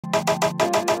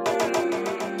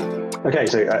Okay,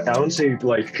 so I want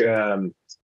to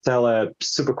tell a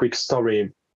super quick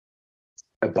story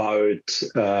about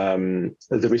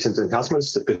the recent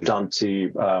enhancements that we've done to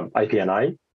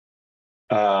IPNI.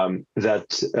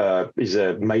 That is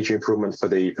a major improvement for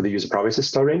the user privacy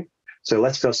story. So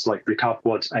let's first recap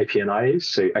what IPNI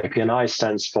is. So IPNI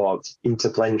stands for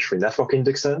Interplanetary Network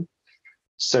Indexer.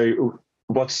 So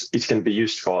what it can be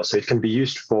used for? So it can be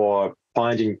used for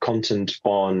finding content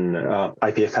on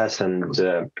IPFS and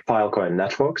Filecoin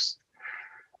networks.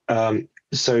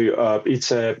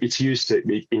 It's used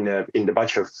in a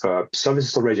bunch of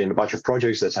services already, in a bunch of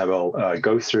projects that I will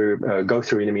go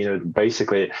through in a minute.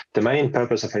 Basically, the main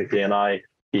purpose of IPNI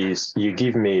is you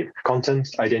give me content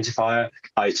identifier,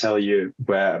 I tell you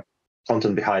where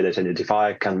content behind that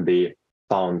identifier can be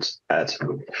found at.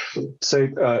 So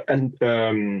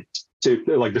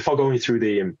before going through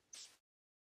the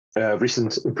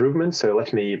recent improvements, so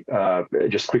let me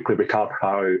just quickly recap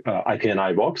how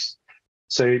IPNI works.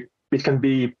 So it can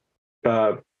be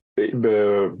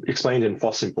explained in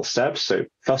 4 simple steps. So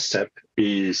first step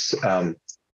is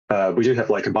we do have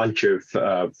a bunch of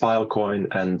Filecoin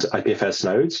and IPFS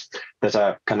nodes that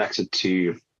are connected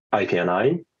to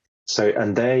IPNI. So,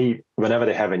 and whenever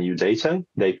they have a new data,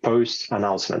 they post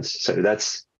announcements. So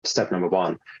that's step number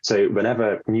 1. So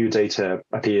whenever new data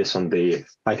appears on the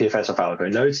IPFS or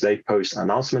Filecoin nodes, they post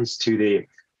announcements to the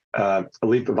via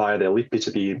the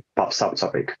libp2p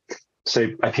subtopic. So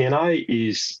IPNI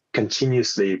is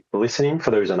continuously listening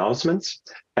for those announcements,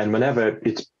 and whenever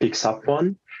it picks up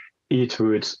one, it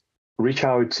would reach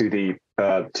out to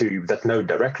that node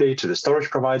directly to the storage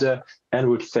provider and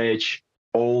would fetch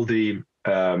all the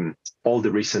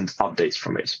recent updates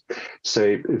from it.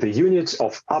 So the unit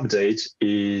of update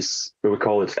is, we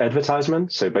call it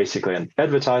advertisement. So basically, an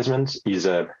advertisement is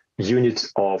a unit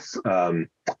of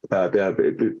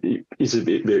is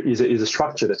a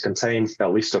structure that contains a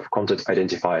list of content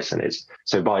identifiers in it.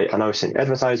 So by announcing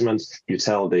advertisements, you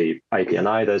tell the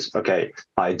IPNI that, okay,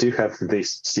 I do have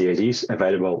these CADs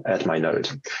available at my node.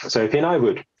 So IPNI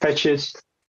would fetch it,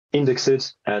 index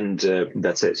it, and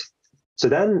that's it. So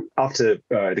then after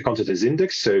the content is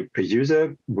indexed, so a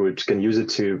user can use it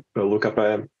to look up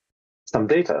some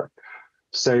data.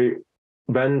 So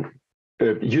when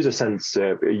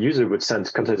user would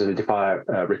send content identifier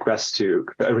request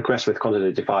with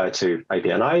content identifier to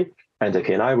IPNI, and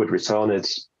IPNI would return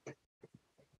it,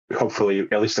 hopefully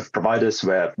a list of providers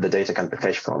where the data can be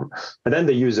fetched from. And then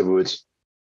the user would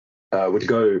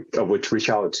reach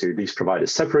out to these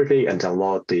providers separately and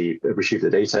retrieve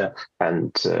the data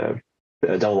and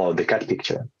download the cat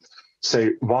picture.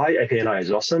 So why IPNI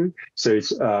is awesome? So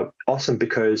it's awesome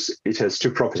because it has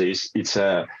 2 properties. It's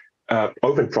a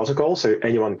open protocol, so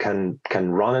anyone can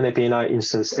run an IPNI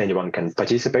instance, anyone can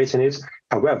participate in it.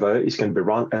 However, it can be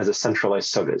run as a centralized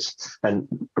service. And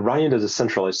running it as a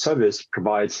centralized service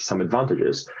provides some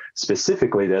advantages.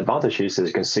 Specifically, the advantage is that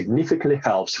it can significantly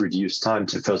help reduce time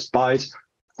to first byte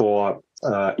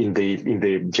in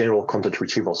the general content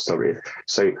retrieval story.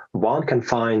 So one can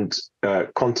find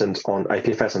content on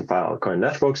IPFS and Filecoin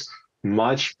networks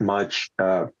much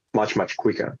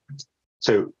quicker.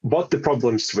 So what the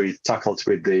problems we tackled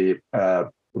with the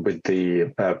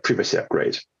privacy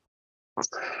upgrade?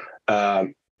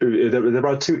 There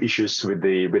are 2 issues with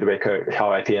the way how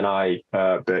IPNI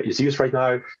is used right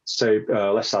now. So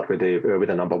let's start with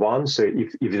the number 1. So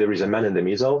if there is a man in the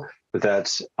middle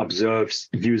that observes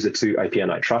user to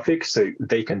IPNI traffic, so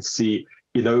they can see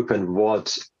in open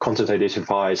what content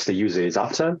identifiers the user is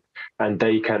after, and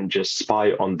they can just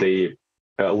spy on the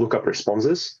lookup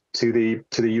responses to the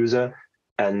user,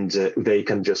 and they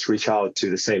can just reach out to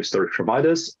the same storage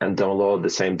providers and download the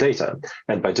same data.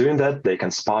 And by doing that, they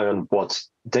can spy on what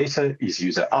data is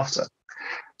user after.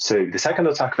 So the second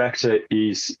attack vector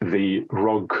is the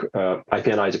rogue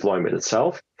IPNI deployment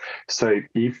itself. So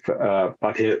if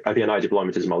IPNI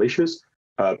deployment is malicious,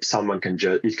 someone can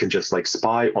just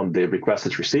spy on the request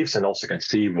it receives and also can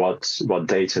see what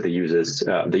data the user is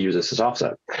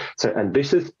after. So, and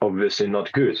this is obviously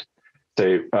not good.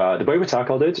 So the way we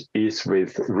tackled it is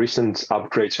with recent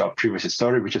upgrade to our privacy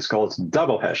story, which is called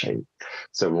double hashing.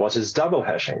 So what is double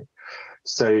hashing?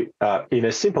 So in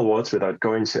a simple words, without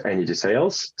going into any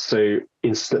details, so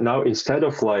instead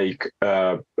of looking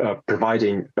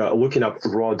up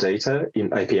raw data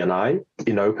in IPNI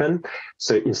in open,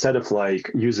 so instead of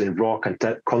using raw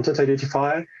content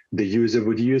identifier, the user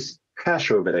would use hash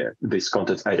over there, this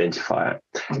content identifier.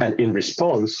 And in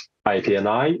response,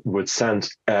 IPNI would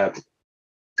send a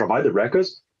provider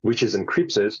records, which is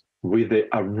encrypted with the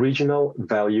original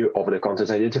value of the content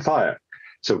identifier.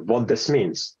 So what this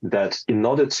means, that in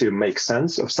order to make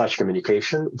sense of such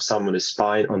communication, if someone is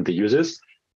spying on the users,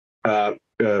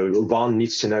 one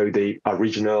needs to know the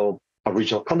original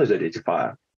content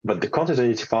identifier. But the content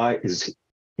identifier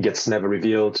gets never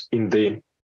revealed in the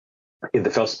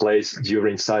first place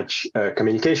during such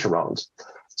communication rounds.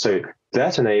 So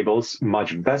that enables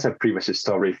much better privacy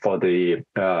story for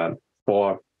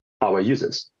our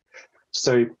users.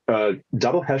 So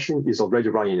double hashing is already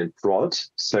running in prod.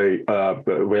 So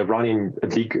we're running a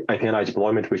big IPNI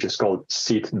deployment, which is called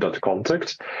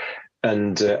seed.contact.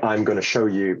 And I'm going to show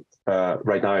you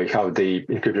right now how the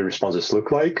encrypted responses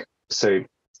look like. So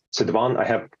the one I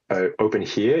have open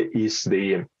here is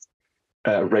the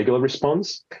regular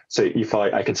response. So if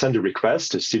I can send a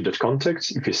request to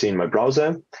seed.contact, if you see in my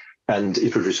browser, and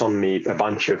it will return me a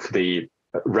bunch of the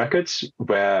records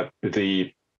where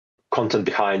the content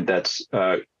behind that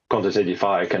content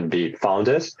identifier can be found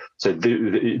as. So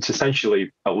it's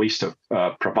essentially a list of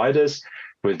providers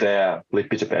with their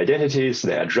P2P identities,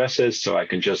 their addresses. So I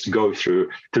can just go through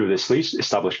this list,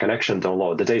 establish connection,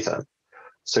 download the data.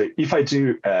 So if I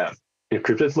do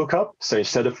encrypted lookup, so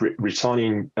instead of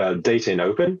returning data in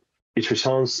open, it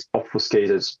returns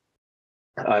obfuscated,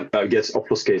 gets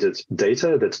obfuscated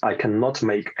data that I cannot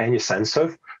make any sense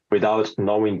of without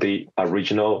knowing the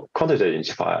original content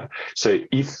identifier. So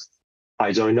if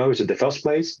I don't know it in the first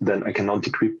place, then I cannot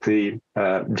decrypt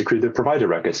the provider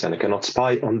records, and I cannot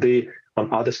spy on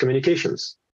others'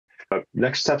 communications.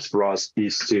 Next steps for us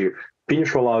is to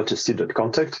finish rollout to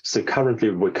seed.contact. So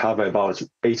currently we cover about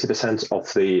 80%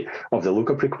 of the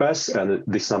lookup requests, and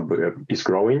this number is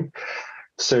growing.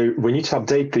 So we need to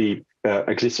update the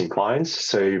existing clients.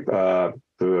 So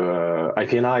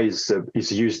IPNI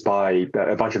is used by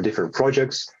a bunch of different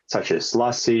projects, such as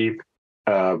Schasny,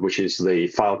 which is the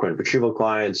Filecoin retrieval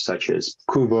client, such as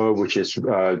Kubo, which is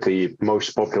the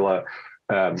most popular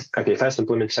IPFS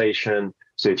implementation.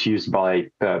 So it's used by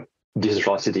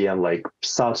decentralized CDN like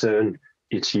Saturn.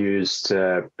 It's used,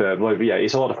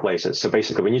 it's a lot of places. So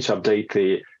basically, we need to update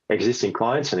the existing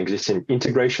clients and existing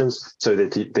integrations so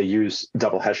that they use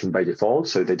double hashing by default,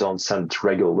 so they don't send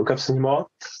regular lookups anymore.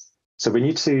 So we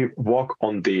need to work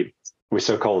on the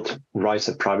so-called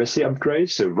writer privacy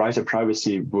upgrade. So writer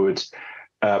privacy would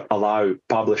allow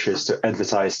publishers to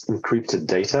advertise encrypted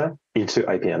data into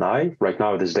IPNI. Right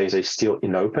now, this data is still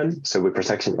in open, so we're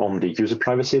protecting only user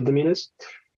privacy at the minute.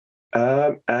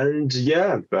 That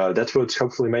would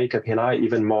hopefully make IPNI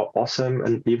even more awesome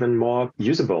and even more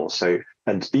usable. So,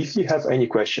 and if you have any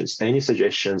questions, any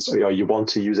suggestions, or you want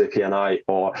to use IPNI,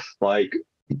 or like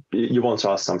you want to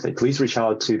ask something, please reach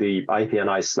out to the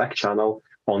IPNI Slack channel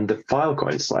on the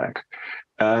Filecoin Slack.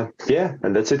 And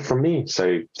that's it from me.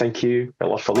 So thank you a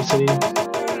lot for listening.